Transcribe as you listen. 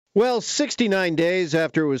Well, 69 days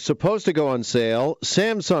after it was supposed to go on sale,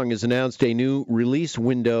 Samsung has announced a new release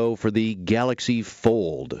window for the Galaxy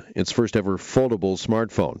Fold, its first ever foldable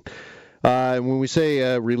smartphone. When we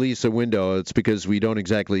say release a window, it's because we don't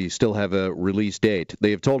exactly still have a release date.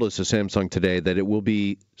 They have told us at Samsung today that it will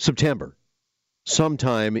be September,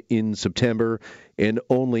 sometime in September, and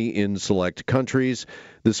only in select countries.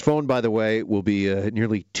 This phone, by the way, will be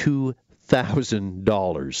nearly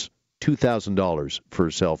 $2,000. $2,000 for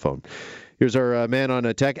a cell phone. Here's our man on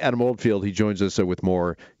tech, Adam Oldfield. He joins us with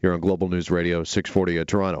more here on Global News Radio 640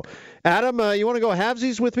 Toronto. Adam, you want to go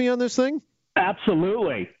halvesies with me on this thing?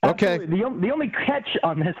 Absolutely. Okay. Absolutely. The only catch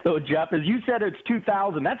on this, though, Jeff, is you said it's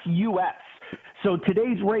 2,000. That's U.S. So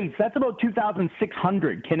today's rates, that's about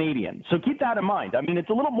 2,600 Canadian. So keep that in mind. I mean, it's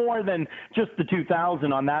a little more than just the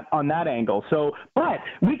 2,000 on that angle. So, but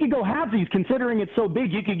we could go halvesies considering it's so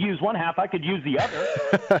big. You could use one half. I could use the other.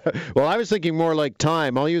 Well, I was thinking more like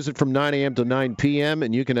time. I'll use it from 9 a.m. to 9 p.m.,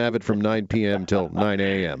 and you can have it from 9 p.m. till 9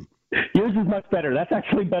 a.m. Yours is much better. That's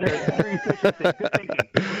actually better. Very efficiency. Good thinking.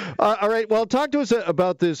 All right. Well, talk to us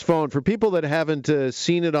about this phone. For people that haven't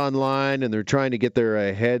seen it online and they're trying to get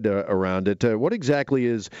their head around it, what exactly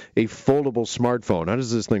is a foldable smartphone? How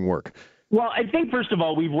does this thing work? Well, I think, first of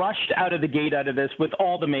all, we rushed out of the gate out of this with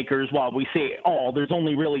all the makers. Well, we say all. There's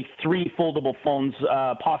only really 3 foldable phones,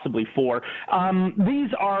 possibly 4. These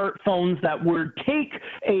are phones that would take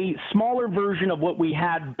a smaller version of what we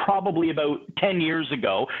had probably about 10 years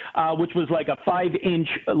ago, which was like a 5-inch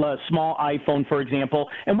small iPhone, for example.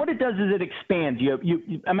 And what it does is it expands.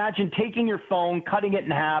 You imagine taking your phone, cutting it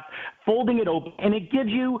in half, folding it open, and it gives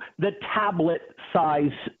you the tablet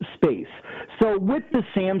size space. So with the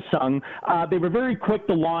Samsung, they were very quick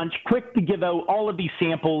to launch, quick to give out all of these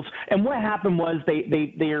samples. And what happened was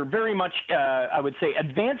they are very much, I would say,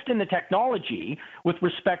 advanced in the technology with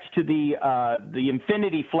respects to the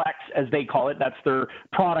Infinity Flex, as they call it. That's their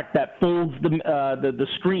product that folds the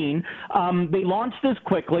screen. They launched this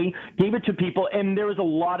quickly, gave it to people, and there was a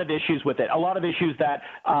lot of issues with it. A lot of issues that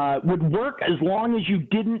would work as long as you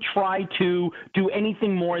didn't try to do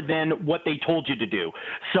anything more than what they told you to do.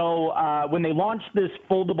 So when they launched this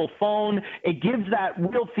foldable phone, it gives that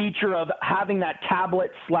real feature of having that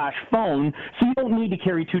tablet/phone, so you don't need to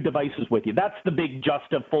carry 2 devices with you. That's the big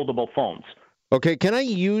just of foldable phones. Okay, can I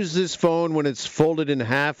use this phone when it's folded in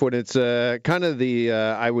half, when it's kind of the,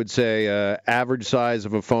 I would say, average size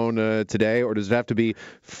of a phone today, or does it have to be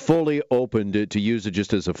fully open to use it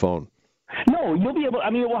just as a phone? No, you'll be able, I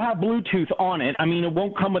mean, it will have Bluetooth on it. I mean, it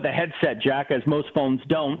won't come with a headset jack, as most phones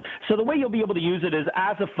don't. So the way you'll be able to use it is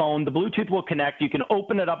as a phone. The Bluetooth will connect. You can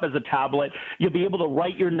open it up as a tablet. You'll be able to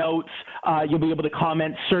write your notes. You'll be able to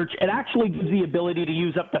comment, search. It actually gives the ability to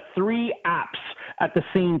use up to 3 apps at the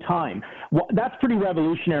same time. Well, that's pretty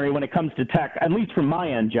revolutionary when it comes to tech, at least from my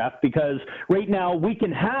end, Jeff, because right now we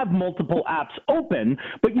can have multiple apps open,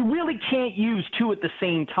 but you really can't use 2 at the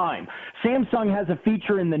same time. Samsung has a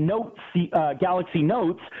feature in the Galaxy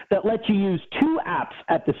Notes that lets you use 2 apps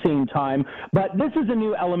at the same time, but this is a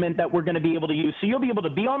new element that we're going to be able to use. So you'll be able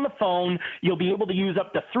to be on the phone, you'll be able to use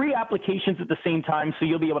up to 3 applications at the same time, so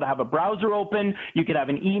you'll be able to have a browser open, you could have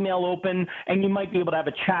an email open, and you might be able to have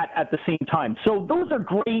a chat at the same time. So those are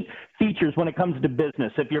great features when it comes to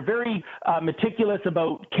business. If you're very meticulous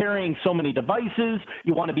about carrying so many devices,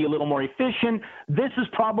 you want to be a little more efficient, this is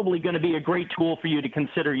probably going to be a great tool for you to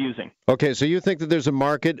consider using. Okay, so you think that there's a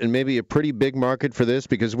market, and maybe a pretty big market for this?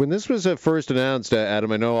 Because when this was first announced,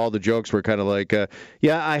 Adam, I know all the jokes were kind of like,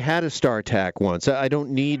 yeah, I had a StarTAC once. I don't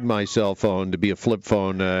need my cell phone to be a flip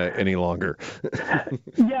phone any longer.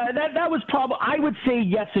 Yeah, that was probably, I would say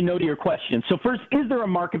yes and no to your question. So first, is there a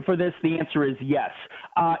market for this? The answer is yes.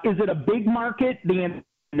 Is it a big market? The answer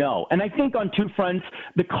no. And I think on 2 fronts,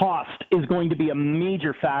 the cost is going to be a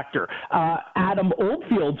major factor. Adam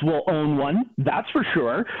Oldfields will own one, that's for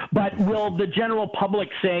sure. But will the general public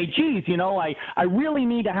say, geez, you know, I really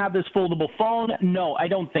need to have this foldable phone? No, I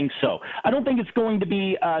don't think so. I don't think it's going to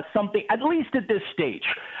be something, at least at this stage.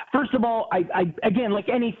 First of all, I again, like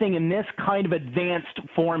anything in this kind of advanced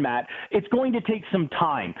format, it's going to take some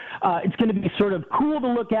time. It's going to be sort of cool to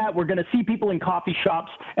look at. We're going to see people in coffee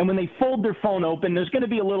shops, and when they fold their phone open, there's going to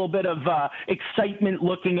be a little bit of excitement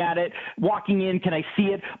looking at it, walking in, can I see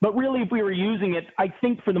it? But really, if we were using it, I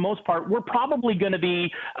think for the most part, we're probably going to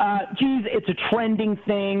be, geez, it's a trending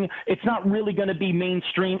thing. It's not really going to be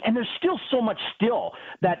mainstream. And there's still so much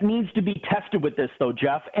that needs to be tested with this, though,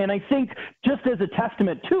 Jeff. And I think just as a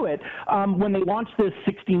testament to it, when they launched this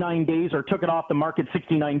 69 days or took it off the market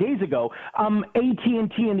 69 days ago,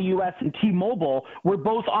 AT&T in the U.S. and T-Mobile were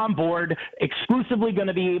both on board, exclusively going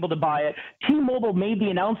to be able to buy it. T-Mobile made the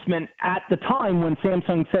announcement at the time when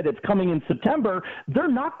Samsung said it's coming in September, they're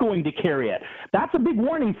not going to carry it. That's a big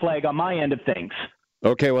warning flag on my end of things.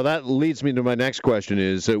 Okay, well, that leads me to my next question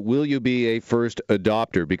is, will you be a first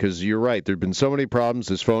adopter? Because you're right, there have been so many problems.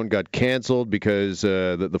 This phone got canceled because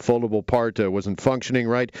the foldable part wasn't functioning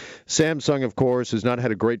right. Samsung, of course, has not had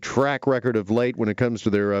a great track record of late when it comes to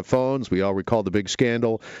their phones. We all recall the big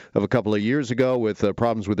scandal of a couple of years ago with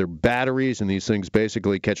problems with their batteries and these things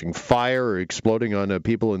basically catching fire or exploding on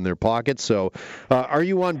people in their pockets. So are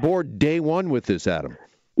you on board day one with this, Adam?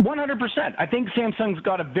 100%. I think Samsung's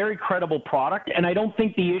got a very credible product, and I don't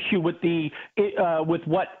think the issue with with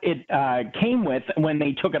what it came with when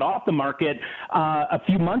they took it off the market a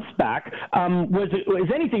few months back was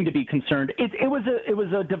anything to be concerned. It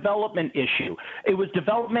was a development issue. It was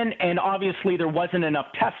development, and obviously there wasn't enough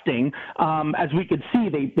testing. As we could see,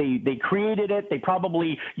 they created it. They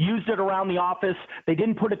probably used it around the office. They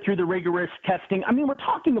didn't put it through the rigorous testing. I mean, we're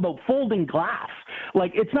talking about folding glass.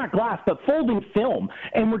 Like, it's not glass, but folding film.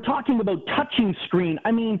 And we're talking about touching screen.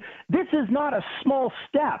 I mean, this is not a small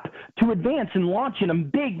step to advance and launch in a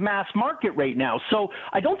big mass market right now. So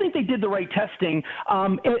I don't think they did the right testing.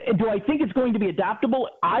 Do I think it's going to be adaptable?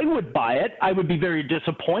 I would buy it. I would be very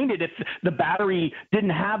disappointed if the battery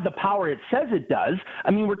didn't have the power it says it does.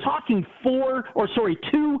 I mean, we're talking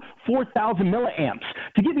two 4,000 milliamps.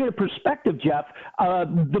 To give you a perspective, Jeff,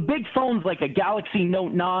 the big phones like a Galaxy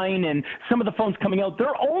Note 9 and some of the phones coming out,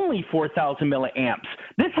 they're only 4,000 milliamps.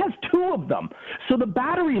 This has two of them. So the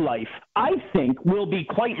battery life, I think, will be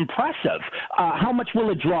quite impressive. How much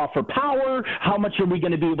will it draw for power? How much are we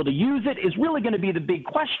going to be able to use it is really going to be the big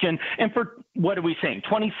question. And for, what are we saying,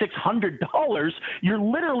 $2,600, you're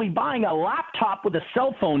literally buying a laptop with a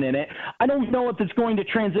cell phone in it. I don't know if it's going to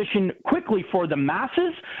transition quickly for the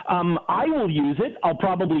masses. I will use it. I'll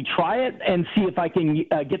probably try it and see if I can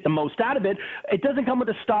get the most out of it. It doesn't come with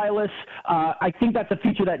a stylus. I think that's a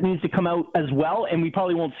feature that needs to come out as well, and we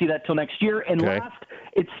probably won't see that till next year. And last,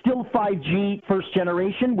 it's still 5G first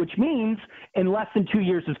generation, which means in less than 2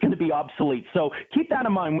 years it's going to be obsolete. So keep that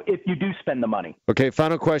in mind if you do spend the money. Okay,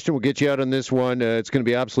 final question. We'll get you out on this one. It's going to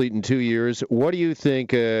be obsolete in 2 years. What do you think?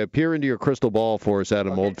 Peer into your crystal ball for us,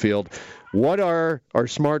 Adam Oldfield. What are our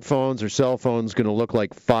smartphones or cell phones going to look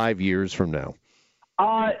like 5 years from now?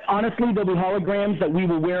 Honestly, there'll be holograms that we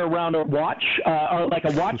will wear around our watch, or like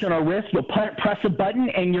a watch on our wrist. You'll press a button,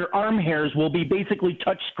 and your arm hairs will be basically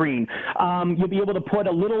touch screen. You'll be able to put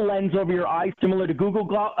a little lens over your eyes, similar to Google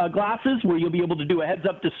glasses, where you'll be able to do a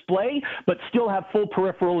heads-up display, but still have full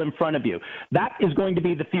peripheral in front of you. That is going to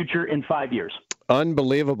be the future in 5 years.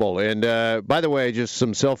 Unbelievable. And by the way, just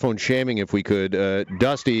some cell phone shaming, if we could.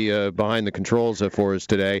 Dusty behind the controls for us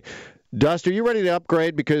today. Dust, are you ready to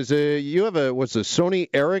upgrade? Because you have a Sony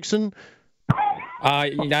Ericsson? I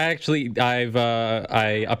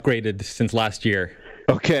upgraded since last year.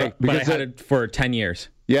 Okay. But I had it for 10 years.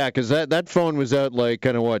 Yeah, because that phone was out like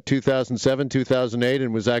kind of 2007, 2008,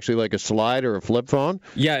 and was actually like a slide or a flip phone?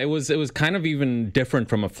 Yeah, it was kind of even different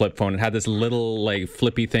from a flip phone. It had this little like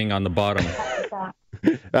flippy thing on the bottom.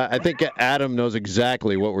 I think Adam knows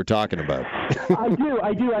exactly what we're talking about. I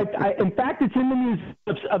do. In fact, it's in the Museum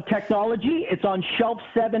of Technology. It's on shelf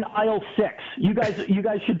 7, aisle 6. You guys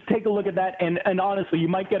should take a look at that. And honestly, you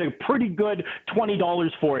might get a pretty good $20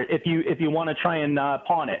 for it if you want to try and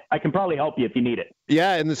pawn it. I can probably help you if you need it.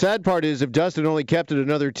 Yeah, and the sad part is if Dustin only kept it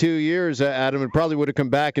another 2 years, Adam, it probably would have come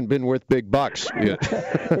back and been worth big bucks. Yeah.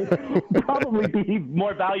 It'd probably be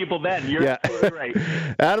more valuable then. You're absolutely right.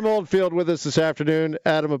 Adam Oldfield with us this afternoon.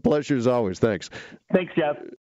 Adam, a pleasure as always. Thanks. Thanks, Jeff.